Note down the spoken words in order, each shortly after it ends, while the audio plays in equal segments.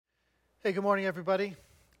Hey, good morning, everybody.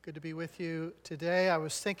 Good to be with you today. I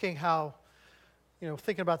was thinking how,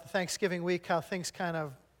 thinking about the Thanksgiving week, how things kind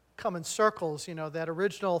of come in circles. That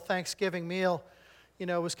original Thanksgiving meal,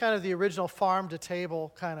 was kind of the original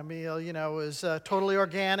farm-to-table kind of meal. It was totally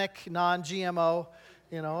organic, non-GMO.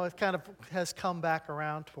 It kind of has come back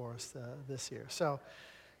around for us this year. So,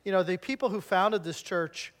 the people who founded this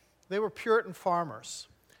church, they were Puritan farmers,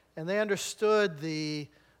 and they understood the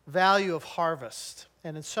value of harvest.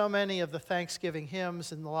 And in so many of the Thanksgiving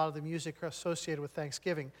hymns and a lot of the music associated with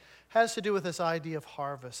Thanksgiving has to do with this idea of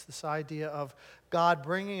harvest, this idea of God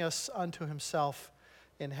bringing us unto himself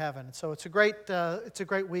in heaven. And so it's a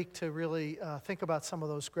great week to really think about some of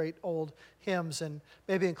those great old hymns and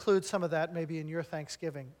maybe include some of that maybe in your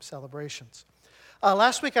Thanksgiving celebrations.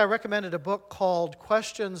 Last week I recommended a book called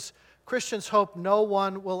Questions Christians Hope No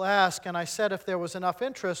One Will Ask, and I said if there was enough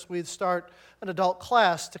interest, we'd start an adult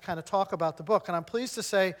class to kind of talk about the book. And I'm pleased to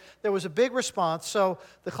say there was a big response. So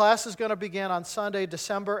the class is going to begin on Sunday,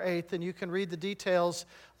 December 8th, and you can read the details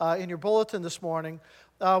in your bulletin this morning.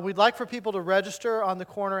 We'd like for people to register on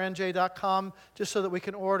thecornernj.com just so that we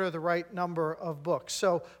can order the right number of books.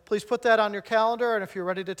 So please put that on your calendar, and if you're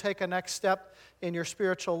ready to take a next step in your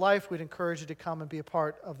spiritual life, we'd encourage you to come and be a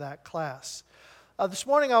part of that class. This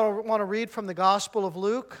morning I want to read from the Gospel of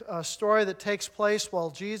Luke, a story that takes place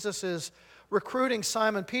while Jesus is recruiting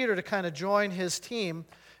Simon Peter to kind of join his team.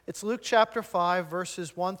 It's Luke chapter 5,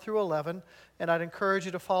 verses 1 through 11, and I'd encourage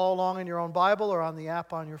you to follow along in your own Bible or on the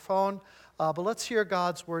app on your phone. But let's hear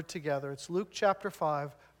God's word together. It's Luke chapter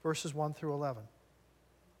 5, verses 1 through 11.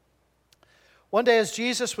 One day as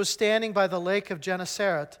Jesus was standing by the lake of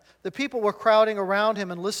Gennesaret, the people were crowding around him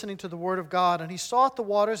and listening to the word of God, and he saw at the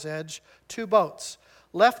water's edge 2 boats,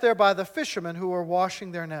 left there by the fishermen who were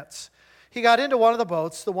washing their nets. He got into one of the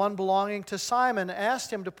boats, the one belonging to Simon, and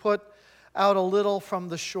asked him to put out a little from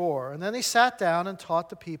the shore. And then he sat down and taught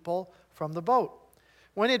the people from the boat.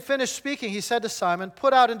 When he had finished speaking, he said to Simon,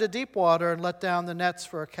 "Put out into deep water and let down the nets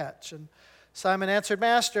for a catch." And Simon answered,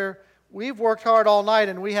 "Master, we've worked hard all night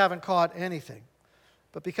and we haven't caught anything.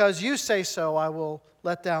 But because you say so, I will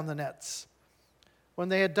let down the nets." When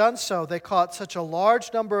they had done so, they caught such a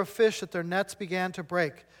large number of fish that their nets began to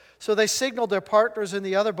break. So they signaled their partners in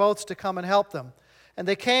the other boats to come and help them. And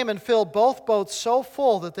they came and filled both boats so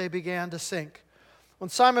full that they began to sink. When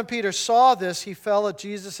Simon Peter saw this, he fell at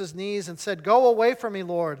Jesus' knees and said, "Go away from me,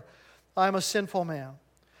 Lord. I am a sinful man."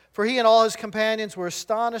 For he and all his companions were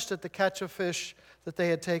astonished at the catch of fish that they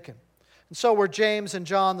had taken. And so were James and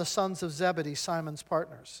John, the sons of Zebedee, Simon's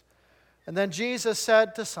partners. And then Jesus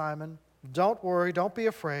said to Simon, "Don't worry, don't be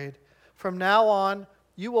afraid. From now on,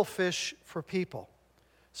 you will fish for people."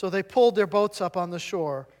 So they pulled their boats up on the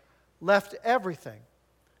shore, left everything,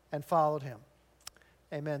 and followed him.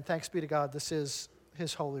 Amen. Thanks be to God. This is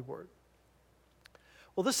his holy word.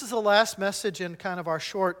 Well, this is the last message in kind of our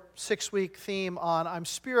short 6-week theme on I'm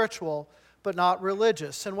spiritual but not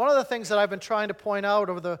religious. And one of the things that I've been trying to point out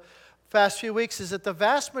over the past few weeks is that the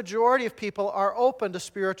vast majority of people are open to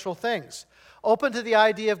spiritual things, open to the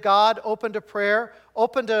idea of God, open to prayer,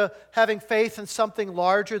 open to having faith in something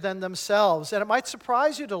larger than themselves. And it might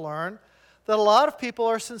surprise you to learn that a lot of people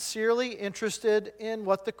are sincerely interested in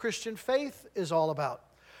what the Christian faith is all about.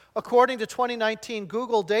 According to 2019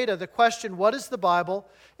 Google data, the question, "What is the Bible?"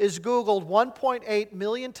 is Googled 1.8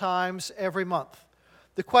 million times every month.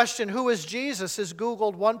 The question, "Who is Jesus?" is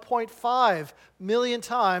Googled 1.5 million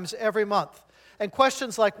times every month. And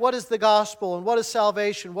questions like, "What is the gospel?" and "What is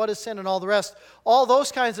salvation?" "What is sin?" and all the rest, all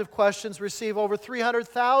those kinds of questions receive over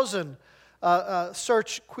 300,000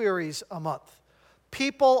 search queries a month.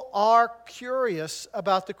 People are curious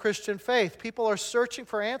about the Christian faith. People are searching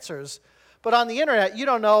for answers. But on the internet, you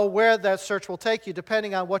don't know where that search will take you.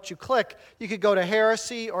 Depending on what you click, you could go to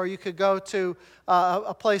heresy or you could go to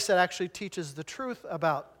a place that actually teaches the truth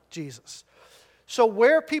about Jesus. So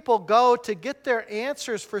where people go to get their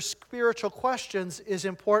answers for spiritual questions is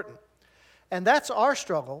important. And that's our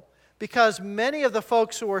struggle, because many of the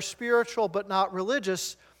folks who are spiritual but not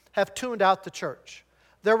religious have tuned out the church.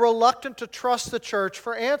 They're reluctant to trust the church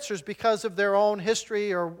for answers because of their own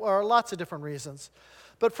history or lots of different reasons.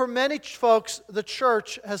 But for many folks, the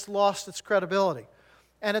church has lost its credibility,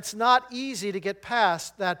 and it's not easy to get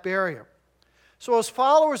past that barrier. So as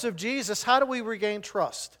followers of Jesus, how do we regain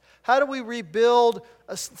trust? How do we rebuild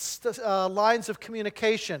lines of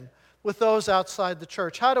communication with those outside the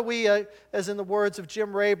church? How do we, as in the words of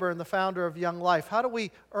Jim Rayburn, the founder of Young Life, how do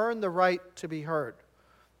we earn the right to be heard?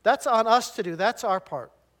 That's on us to do. That's our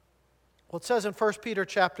part. Well, it says in 1 Peter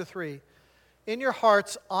chapter 3, "In your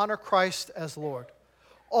hearts honor Christ as Lord.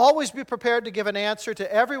 Always be prepared to give an answer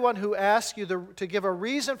to everyone who asks you to give a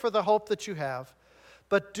reason for the hope that you have,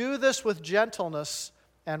 but do this with gentleness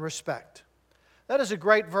and respect. That is a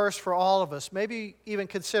great verse for all of us. Maybe even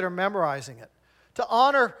consider memorizing it. To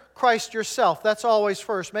honor Christ yourself, that's always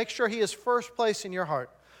first. Make sure He is first place in your heart.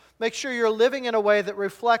 Make sure you're living in a way that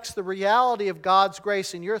reflects the reality of God's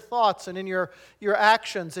grace in your thoughts and in your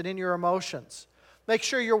actions and in your emotions. Make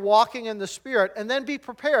sure you're walking in the Spirit, and then be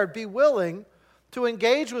prepared, be willing to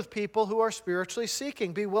engage with people who are spiritually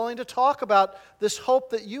seeking. Be willing to talk about this hope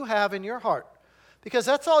that you have in your heart. Because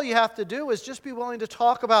that's all you have to do, is just be willing to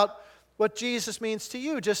talk about what Jesus means to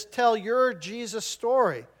you. Just tell your Jesus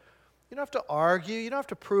story. You don't have to argue. You don't have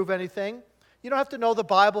to prove anything. You don't have to know the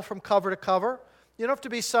Bible from cover to cover. You don't have to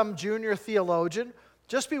be some junior theologian.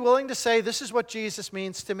 Just be willing to say, this is what Jesus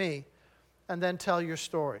means to me, and then tell your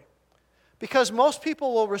story. Because most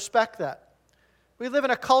people will respect that. We live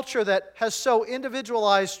in a culture that has so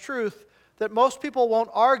individualized truth that most people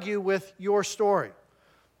won't argue with your story.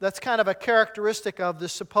 That's kind of a characteristic of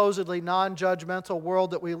this supposedly non-judgmental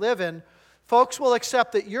world that we live in. Folks will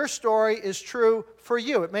accept that your story is true for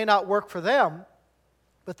you. It may not work for them,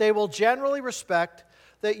 but they will generally respect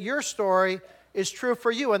that your story is true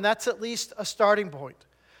for you, and that's at least a starting point.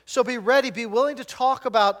 So be ready, be willing to talk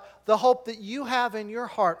about the hope that you have in your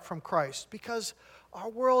heart from Christ, because our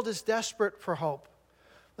world is desperate for hope.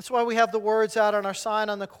 That's why we have the words out on our sign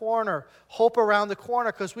on the corner, hope around the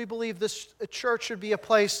corner, because we believe this church should be a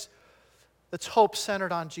place that's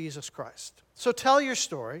hope-centered on Jesus Christ. So tell your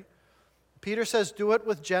story. Peter says, do it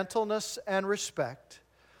with gentleness and respect.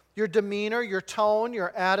 Your demeanor, your tone,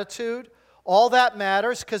 your attitude, all that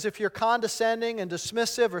matters, because if you're condescending and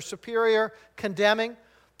dismissive or superior, condemning,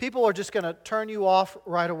 people are just going to turn you off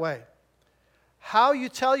right away. How you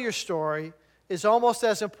tell your story is almost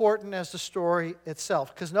as important as the story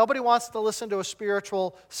itself, because nobody wants to listen to a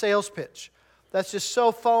spiritual sales pitch. That's just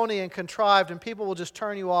so phony and contrived, and people will just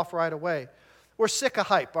turn you off right away. We're sick of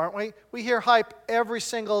hype, aren't we? We hear hype every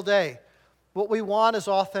single day. What we want is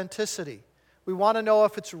authenticity. We want to know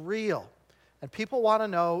if it's real. And people want to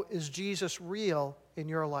know, is Jesus real in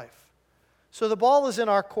your life? So the ball is in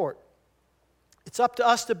our court. It's up to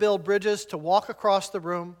us to build bridges, to walk across the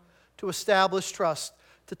room, to establish trust,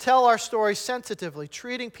 to tell our story sensitively,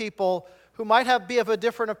 treating people who might be of a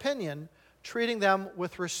different opinion, treating them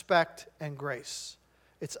with respect and grace.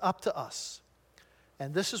 It's up to us.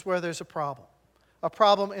 And this is where there's a problem. A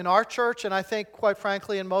problem in our church, and I think, quite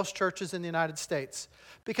frankly, in most churches in the United States.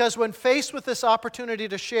 Because when faced with this opportunity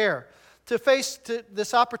to share,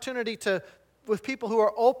 this opportunity with people who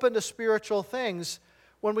are open to spiritual things,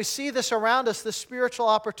 when we see this around us, this spiritual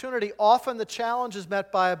opportunity, often the challenge is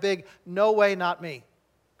met by a big, no way, not me.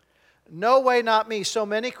 No way, not me. So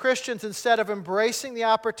many Christians, instead of embracing the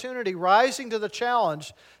opportunity, rising to the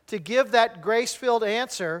challenge to give that grace-filled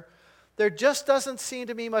answer, there just doesn't seem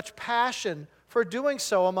to be much passion for doing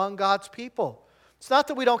so among God's people. It's not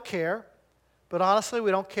that we don't care, but honestly,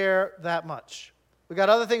 we don't care that much. We got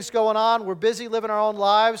other things going on. We're busy living our own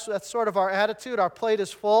lives. That's sort of our attitude. Our plate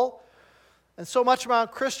is full. And so much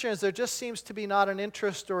around Christians, there just seems to be not an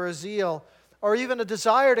interest or a zeal or even a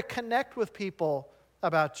desire to connect with people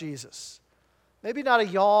about Jesus. Maybe not a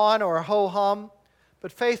yawn or a ho-hum,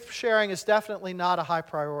 but faith sharing is definitely not a high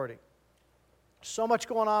priority. So much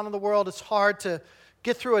going on in the world, it's hard to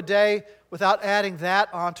get through a day without adding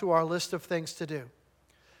that onto our list of things to do.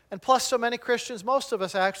 And plus, so many Christians, most of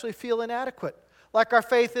us actually feel inadequate, like our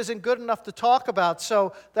faith isn't good enough to talk about,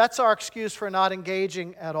 so that's our excuse for not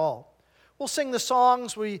engaging at all. We'll sing the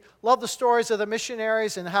songs. We love the stories of the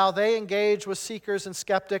missionaries and how they engage with seekers and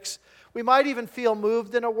skeptics. We might even feel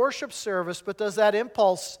moved in a worship service, but does that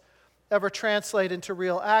impulse ever translate into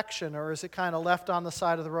real action, or is it kind of left on the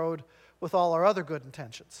side of the road with all our other good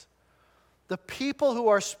intentions? The people who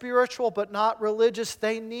are spiritual but not religious,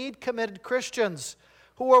 they need committed Christians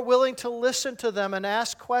who are willing to listen to them and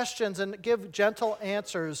ask questions and give gentle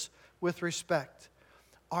answers with respect.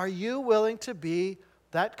 Are you willing to be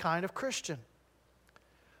that kind of Christian?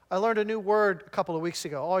 I learned a new word a couple of weeks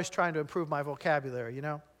ago, always trying to improve my vocabulary, you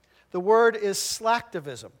know. The word is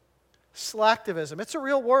slacktivism. Slacktivism. It's a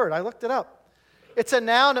real word. I looked it up. It's a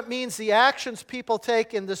noun. It means the actions people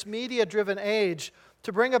take in this media-driven age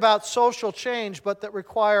to bring about social change, but that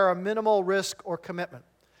require a minimal risk or commitment.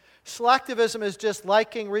 Slacktivism is just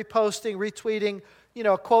liking, reposting, retweeting,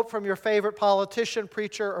 a quote from your favorite politician,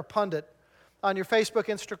 preacher, or pundit on your Facebook,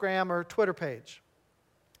 Instagram, or Twitter page.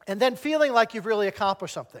 And then feeling like you've really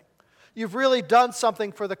accomplished something. You've really done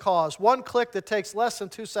something for the cause. One click that takes less than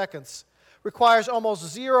 2 seconds requires almost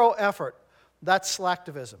zero effort. That's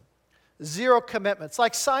slacktivism. Zero commitment. It's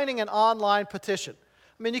like signing an online petition.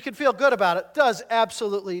 I mean, you can feel good about it. Does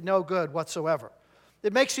absolutely no good whatsoever.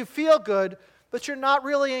 It makes you feel good, but you're not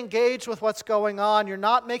really engaged with what's going on. You're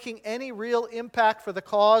not making any real impact for the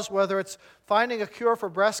cause, whether it's finding a cure for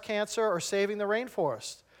breast cancer or saving the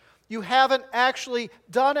rainforest. You haven't actually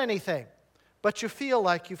done anything, but you feel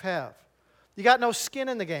like you have. You got no skin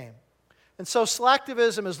in the game. And so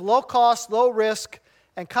slacktivism is low cost, low risk,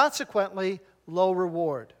 and consequently, low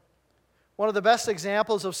reward. One of the best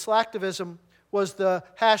examples of slacktivism was the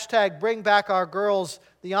hashtag Bring Back Our Girls,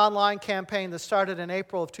 the online campaign that started in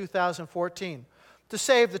April of 2014 to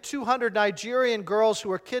save the 200 Nigerian girls who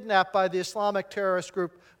were kidnapped by the Islamic terrorist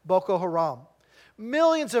group Boko Haram.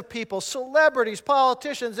 Millions of people, celebrities,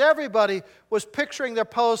 politicians, everybody was picturing their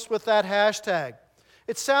posts with that hashtag.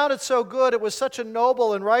 It sounded so good. It was such a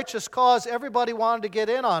noble and righteous cause. Everybody wanted to get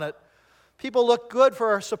in on it. People looked good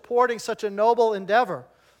for supporting such a noble endeavor.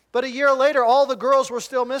 But a year later, all the girls were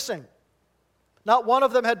still missing. Not one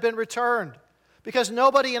of them had been returned because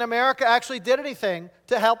nobody in America actually did anything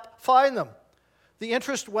to help find them. The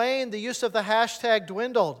interest waned, the use of the hashtag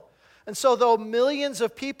dwindled. And so though millions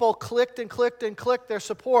of people clicked and clicked and clicked their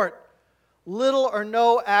support, little or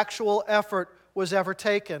no actual effort was ever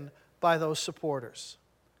taken by those supporters.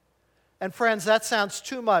 And friends, that sounds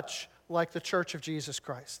too much like the Church of Jesus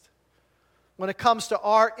Christ. When it comes to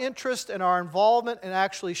our interest and our involvement in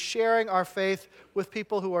actually sharing our faith with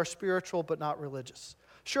people who are spiritual but not religious.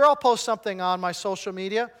 Sure, I'll post something on my social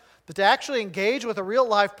media, but to actually engage with a real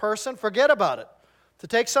live person, forget about it. To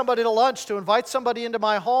take somebody to lunch, to invite somebody into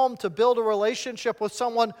my home, to build a relationship with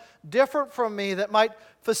someone different from me that might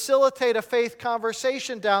facilitate a faith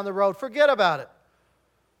conversation down the road, forget about it.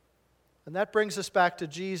 And that brings us back to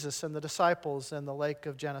Jesus and the disciples in the Lake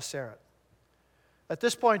of Gennesaret. At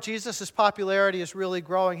this point, Jesus' popularity is really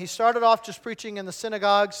growing. He started off just preaching in the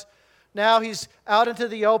synagogues. Now he's out into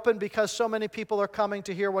the open because so many people are coming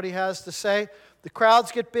to hear what he has to say. The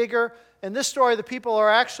crowds get bigger. In this story, the people are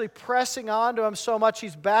actually pressing on to him so much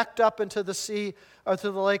he's backed up into the sea, or to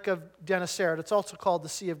the Lake of Gennesaret. It's also called the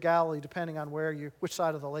Sea of Galilee, depending on which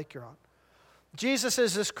side of the lake you're on. Jesus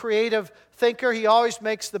is this creative thinker. He always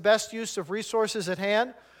makes the best use of resources at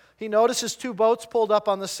hand. He notices 2 boats pulled up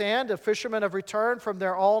on the sand. The fishermen have returned from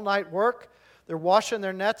their all-night work. They're washing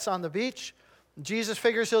their nets on the beach. Jesus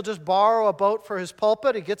figures he'll just borrow a boat for his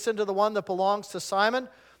pulpit. He gets into the one that belongs to Simon,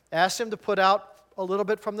 asks him to put out a little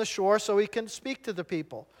bit from the shore so he can speak to the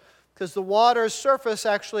people, because the water's surface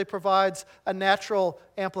actually provides a natural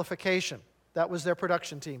amplification. That was their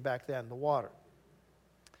production team back then, the water.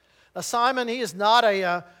 Now Simon, he is not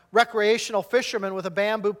a recreational fisherman with a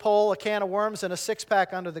bamboo pole, a can of worms, and a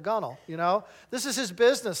six-pack under the gunnel, This is his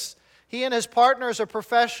business. He and his partners are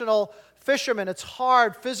professional fishermen. It's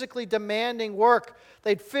hard, physically demanding work.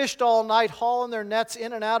 They'd fished all night, hauling their nets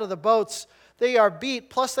in and out of the boats. They are beat,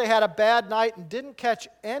 plus they had a bad night and didn't catch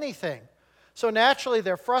anything. So naturally,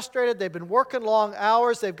 they're frustrated. They've been working long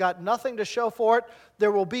hours. They've got nothing to show for it.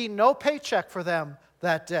 There will be no paycheck for them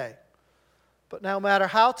that day. But no matter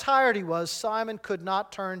how tired he was, Simon could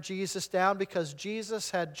not turn Jesus down because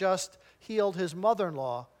Jesus had just healed his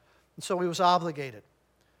mother-in-law, and so he was obligated.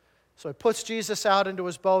 So he puts Jesus out into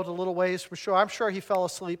his boat a little ways from shore. I'm sure he fell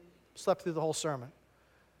asleep, slept through the whole sermon.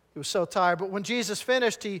 He was so tired. But when Jesus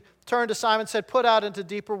finished, he turned to Simon and said, "Put out into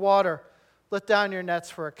deeper water. Let down your nets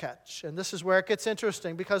for a catch." And this is where it gets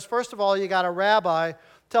interesting because, first of all, you got a rabbi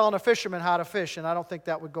telling a fisherman how to fish, and I don't think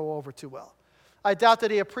that would go over too well. I doubt that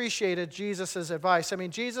he appreciated Jesus' advice. I mean,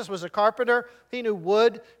 Jesus was a carpenter. He knew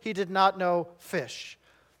wood. He did not know fish.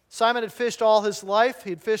 Simon had fished all his life.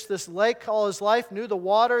 He'd fished this lake all his life, knew the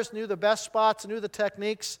waters, knew the best spots, knew the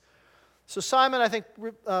techniques. So Simon, I think,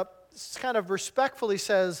 kind of respectfully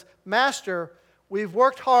says, "Master, we've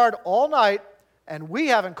worked hard all night, and we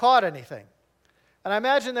haven't caught anything." And I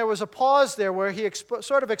imagine there was a pause there where he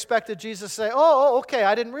sort of expected Jesus to say, oh, okay,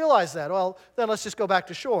 I didn't realize that. Well, then let's just go back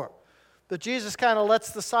to shore. But Jesus kind of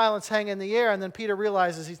lets the silence hang in the air, and then Peter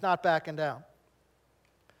realizes he's not backing down.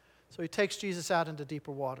 So he takes Jesus out into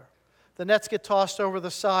deeper water. The nets get tossed over the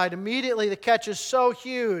side. Immediately, the catch is so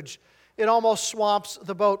huge, it almost swamps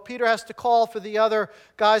the boat. Peter has to call for the other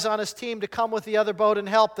guys on his team to come with the other boat and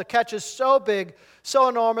help. The catch is so big, so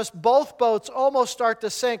enormous, both boats almost start to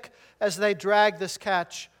sink as they drag this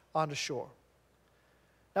catch onto shore.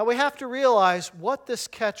 Now, we have to realize what this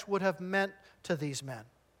catch would have meant to these men.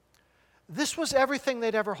 This was everything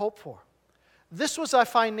they'd ever hoped for. This was a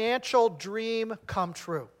financial dream come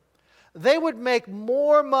true. They would make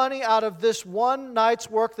more money out of this one night's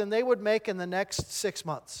work than they would make in the next 6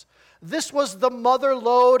 months. This was the mother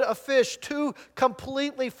lode of fish, 2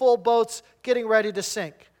 completely full boats getting ready to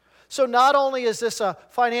sink. So not only is this a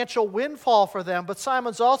financial windfall for them, but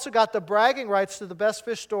Simon's also got the bragging rights to the best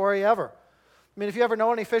fish story ever. I mean, if you ever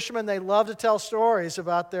know any fishermen, they love to tell stories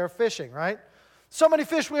about their fishing, right? So many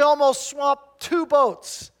fish, we almost swamped 2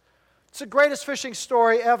 boats. It's the greatest fishing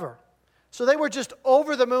story ever. So they were just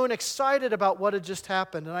over the moon excited about what had just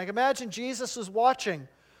happened. And I can imagine Jesus is watching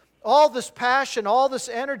all this passion, all this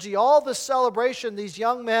energy, all this celebration these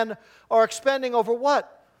young men are expending over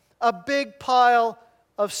what? A big pile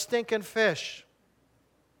of stinking fish.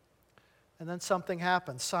 And then something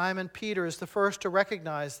happens. Simon Peter is the first to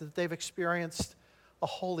recognize that they've experienced a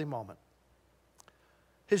holy moment.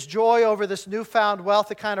 His joy over this newfound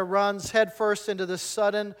wealth, it kind of runs headfirst into this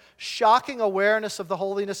sudden, shocking awareness of the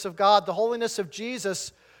holiness of God, the holiness of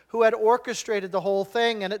Jesus, who had orchestrated the whole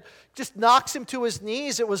thing. And it just knocks him to his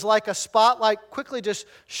knees. It was like a spotlight quickly just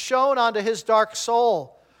shone onto his dark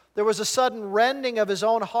soul. There was a sudden rending of his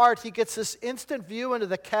own heart. He gets this instant view into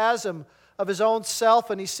the chasm of his own self,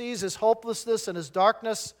 and he sees his hopelessness and his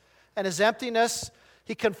darkness and his emptiness.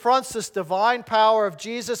 He confronts this divine power of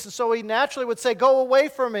Jesus, and so he naturally would say, "Go away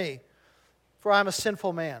from me, for I'm a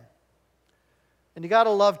sinful man." And you got to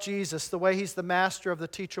love Jesus the way he's the master of the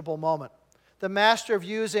teachable moment, the master of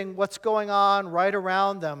using what's going on right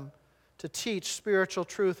around them to teach spiritual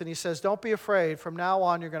truth. And he says, "Don't be afraid. From now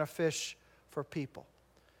on, you're going to fish for people.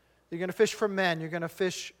 You're going to fish for men. You're going to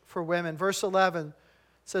fish for women." Verse 11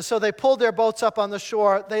 says, "So they pulled their boats up on the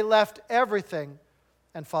shore. They left everything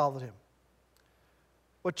and followed him."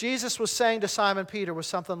 What Jesus was saying to Simon Peter was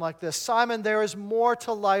something like this: "Simon, there is more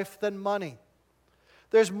to life than money.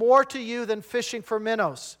 There's more to you than fishing for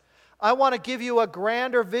minnows. I want to give you a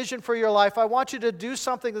grander vision for your life. I want you to do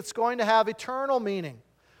something that's going to have eternal meaning.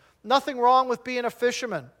 Nothing wrong with being a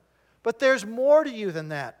fisherman, but there's more to you than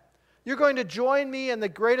that. You're going to join me in the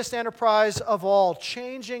greatest enterprise of all,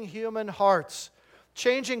 changing human hearts,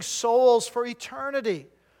 changing souls for eternity.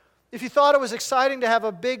 If you thought it was exciting to have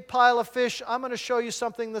a big pile of fish, I'm going to show you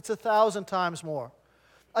something that's 1,000 times more.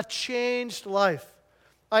 A changed life.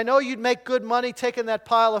 I know you'd make good money taking that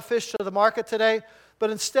pile of fish to the market today, but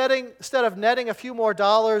instead of netting a few more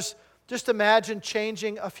dollars, just imagine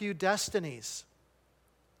changing a few destinies."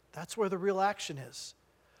 That's where the real action is.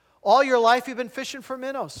 All your life you've been fishing for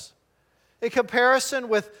minnows. In comparison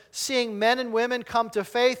with seeing men and women come to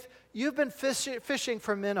faith, you've been fishing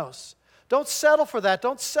for minnows. Don't settle for that.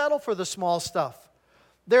 Don't settle for the small stuff.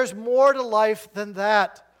 There's more to life than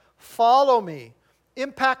that. Follow me.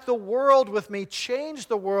 Impact the world with me. Change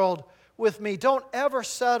the world with me. Don't ever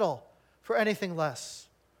settle for anything less.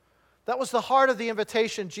 That was the heart of the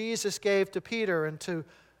invitation Jesus gave to Peter and to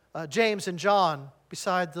James and John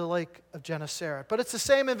beside the lake of Gennesaret. But it's the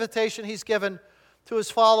same invitation he's given to his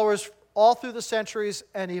followers all through the centuries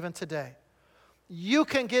and even today. You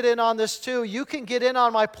can get in on this too. You can get in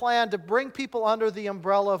on my plan to bring people under the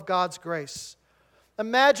umbrella of God's grace.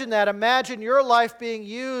 Imagine that. Imagine your life being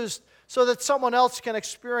used so that someone else can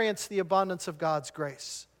experience the abundance of God's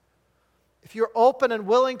grace. If you're open and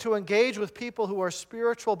willing to engage with people who are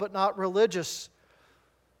spiritual but not religious,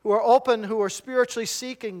 who are open, who are spiritually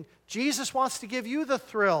seeking, Jesus wants to give you the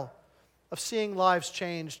thrill of seeing lives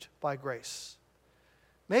changed by grace.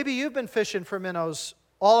 Maybe you've been fishing for minnows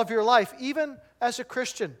all of your life, even as a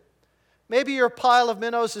Christian. Maybe your pile of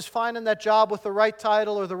minnows is finding that job with the right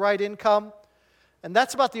title or the right income, and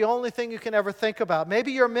that's about the only thing you can ever think about.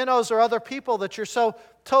 Maybe your minnows are other people, that you're so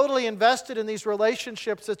totally invested in these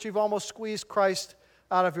relationships that you've almost squeezed Christ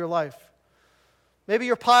out of your life. Maybe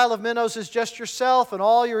your pile of minnows is just yourself and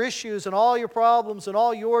all your issues and all your problems and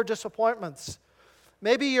all your disappointments.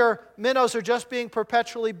 Maybe your minnows are just being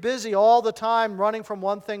perpetually busy all the time, running from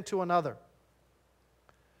one thing to another.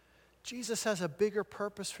 Jesus has a bigger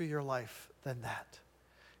purpose for your life than that.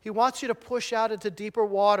 He wants you to push out into deeper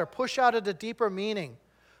water, push out into deeper meaning,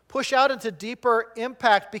 push out into deeper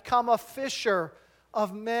impact, become a fisher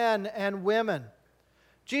of men and women.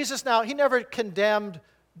 Jesus now, he never condemned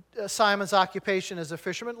Simon's occupation as a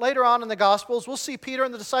fisherman. Later on in the Gospels, we'll see Peter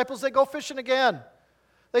and the disciples, they go fishing again.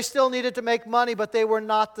 They still needed to make money, but they were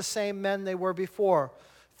not the same men they were before.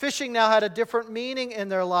 Fishing now had a different meaning in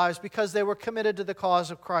their lives because they were committed to the cause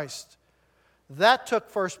of Christ. That took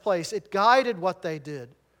first place. It guided what they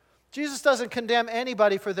did. Jesus doesn't condemn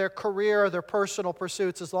anybody for their career or their personal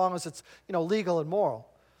pursuits as long as it's, legal and moral.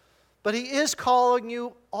 But he is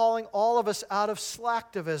calling all of us out of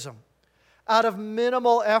slacktivism, out of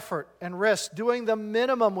minimal effort and risk, doing the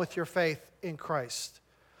minimum with your faith in Christ.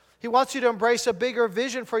 He wants you to embrace a bigger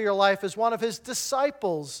vision for your life as one of his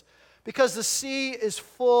disciples, because the sea is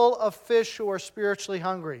full of fish who are spiritually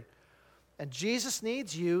hungry. And Jesus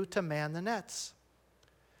needs you to man the nets.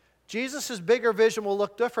 Jesus' bigger vision will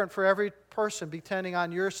look different for every person depending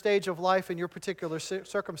on your stage of life and your particular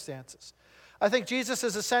circumstances. I think Jesus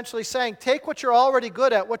is essentially saying, take what you're already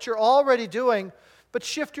good at, what you're already doing, but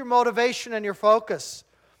shift your motivation and your focus.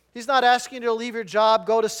 He's not asking you to leave your job,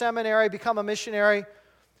 go to seminary, become a missionary.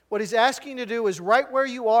 What he's asking you to do is right where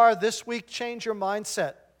you are this week, change your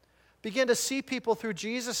mindset. Begin to see people through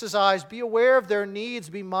Jesus' eyes. Be aware of their needs.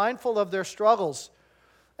 Be mindful of their struggles.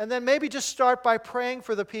 And then maybe just start by praying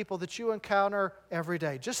for the people that you encounter every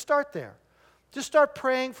day. Just start there. Just start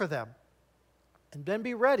praying for them. And then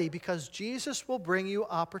be ready, because Jesus will bring you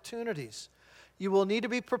opportunities. You will need to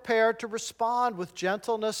be prepared to respond with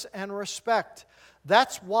gentleness and respect.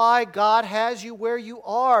 That's why God has you where you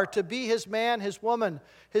are, to be His man, His woman,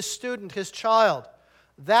 His student, His child.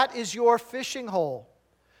 That is your fishing hole.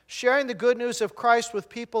 Sharing the good news of Christ with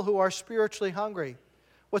people who are spiritually hungry.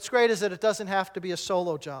 What's great is that it doesn't have to be a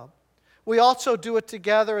solo job. We also do it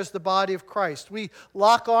together as the body of Christ. We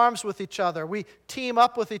lock arms with each other. We team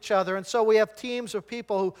up with each other. And so we have teams of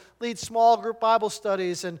people who lead small group Bible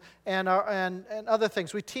studies and other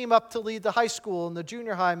things. We team up to lead the high school and the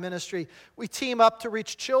junior high ministry. We team up to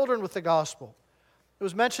reach children with the gospel. It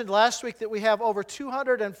was mentioned last week that we have over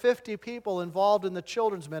 250 people involved in the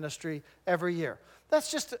children's ministry every year. That's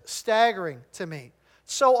just staggering to me.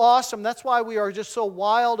 So awesome. That's why we are just so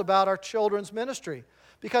wild about our children's ministry,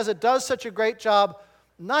 because it does such a great job,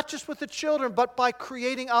 not just with the children, but by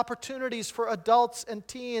creating opportunities for adults and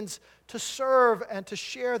teens to serve and to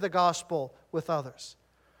share the gospel with others.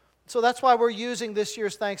 So that's why we're using this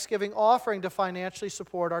year's Thanksgiving offering to financially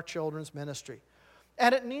support our children's ministry.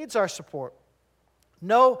 And it needs our support.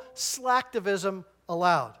 No slacktivism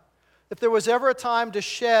allowed. If there was ever a time to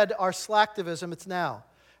shed our slacktivism, it's now,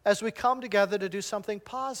 as we come together to do something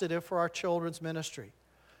positive for our children's ministry.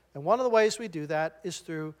 And one of the ways we do that is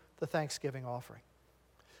through the Thanksgiving offering.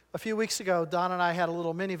 A few weeks ago, Don and I had a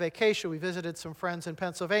little mini vacation. We visited some friends in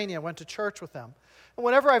Pennsylvania, went to church with them. And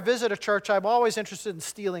whenever I visit a church, I'm always interested in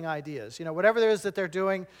stealing ideas. You know, whatever there is that they're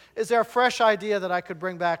doing, is there a fresh idea that I could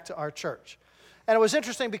bring back to our church? And it was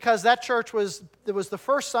interesting because that church was the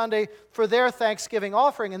first Sunday for their Thanksgiving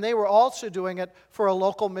offering, and they were also doing it for a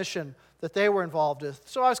local mission that they were involved with.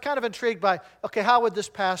 So I was kind of intrigued by, okay, how would this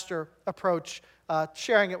pastor approach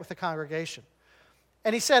sharing it with the congregation?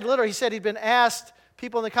 And he said he'd been asked,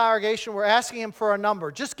 people in the congregation were asking him for a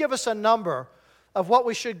number. Just give us a number of what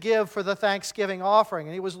we should give for the Thanksgiving offering.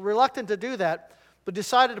 And he was reluctant to do that, but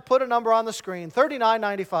decided to put a number on the screen,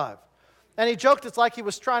 $39.95. And he joked it's like he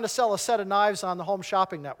was trying to sell a set of knives on the Home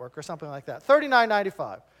Shopping Network or something like that.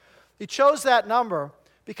 $39.95. He chose that number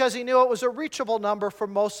because he knew it was a reachable number for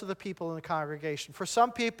most of the people in the congregation. For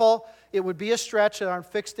some people, it would be a stretch. They're on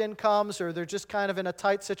fixed incomes or they're just kind of in a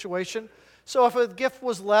tight situation. So if a gift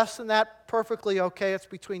was less than that, perfectly okay. It's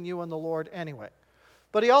between you and the Lord anyway.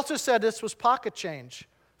 But he also said this was pocket change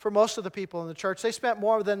for most of the people in the church. They spent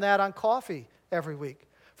more than that on coffee every week.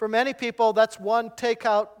 For many people, that's one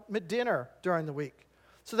takeout dinner during the week.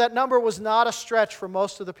 So that number was not a stretch for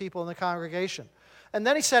most of the people in the congregation. And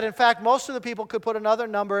then he said, in fact, most of the people could put another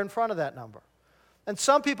number in front of that number. And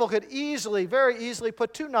some people could very easily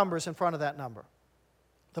put two numbers in front of that number.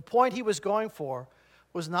 The point he was going for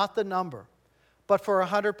was not the number, but for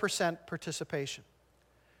 100% participation.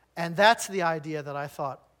 And that's the idea that I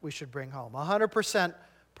thought we should bring home. 100%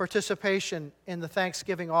 participation in the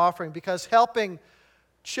Thanksgiving offering, because helping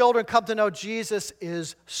children come to know Jesus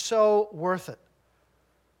is so worth it.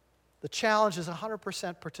 The challenge is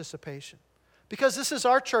 100% participation. Because this is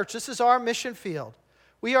our church, this is our mission field.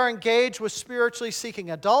 We are engaged with spiritually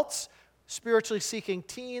seeking adults, spiritually seeking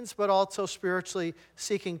teens, but also spiritually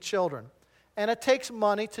seeking children. And it takes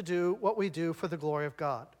money to do what we do for the glory of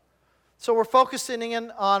God. So we're focusing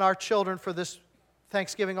in on our children for this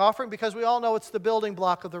Thanksgiving offering because we all know it's the building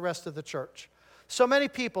block of the rest of the church. So many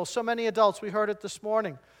people, so many adults, we heard it this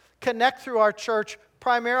morning, connect through our church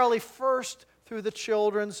primarily first through the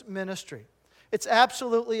children's ministry. It's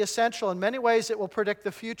absolutely essential. In many ways, it will predict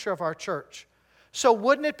the future of our church. So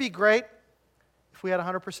wouldn't it be great if we had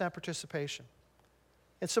 100% participation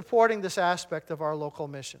in supporting this aspect of our local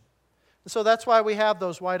mission? And so that's why we have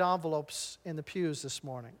those white envelopes in the pews this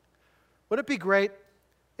morning. Would it be great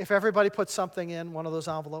if everybody put something in one of those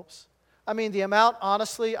envelopes? I mean, the amount,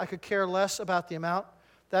 honestly, I could care less about the amount.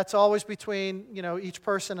 That's always between, each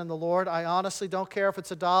person and the Lord. I honestly don't care if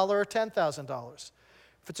it's $1 or $10,000.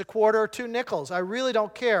 If it's a quarter or 2 nickels, I really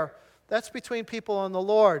don't care. That's between people and the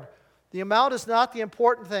Lord. The amount is not the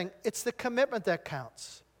important thing. It's the commitment that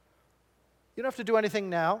counts. You don't have to do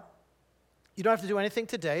anything now. You don't have to do anything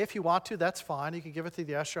today. If you want to, that's fine. You can give it to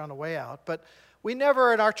the usher on the way out. But we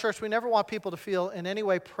never, in our church, we never want people to feel in any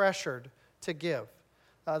way pressured to give.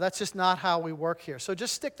 That's just not how we work here. So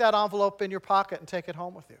just stick that envelope in your pocket and take it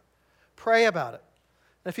home with you. Pray about it.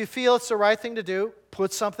 And if you feel it's the right thing to do,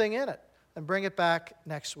 put something in it and bring it back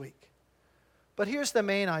next week. But here's the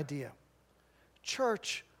main idea.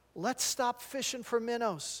 Church, let's stop fishing for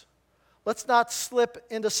minnows. Let's not slip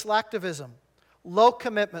into slacktivism, low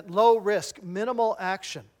commitment, low risk, minimal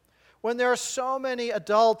action, when there are so many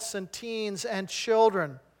adults and teens and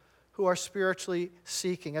children who are spiritually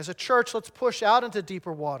seeking. As a church, let's push out into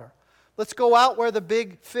deeper water. Let's go out where the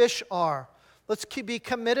big fish are. Let's be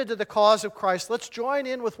committed to the cause of Christ. Let's join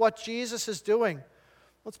in with what Jesus is doing.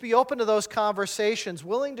 Let's be open to those conversations,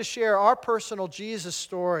 willing to share our personal Jesus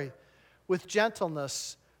story with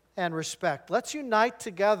gentleness and respect. Let's unite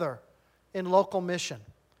together in local mission.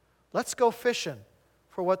 Let's go fishing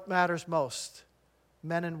for what matters most,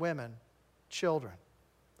 men and women, children.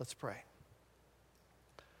 Let's pray.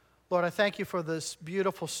 Lord, I thank you for this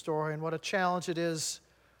beautiful story and what a challenge it is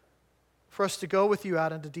for us to go with you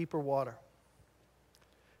out into deeper water.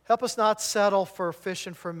 Help us not settle for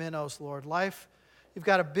fishing for minnows, Lord. Life, you've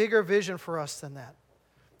got a bigger vision for us than that.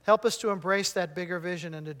 Help us to embrace that bigger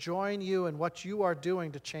vision and to join you in what you are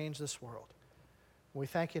doing to change this world. We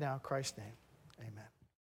thank you now in Christ's name. Amen.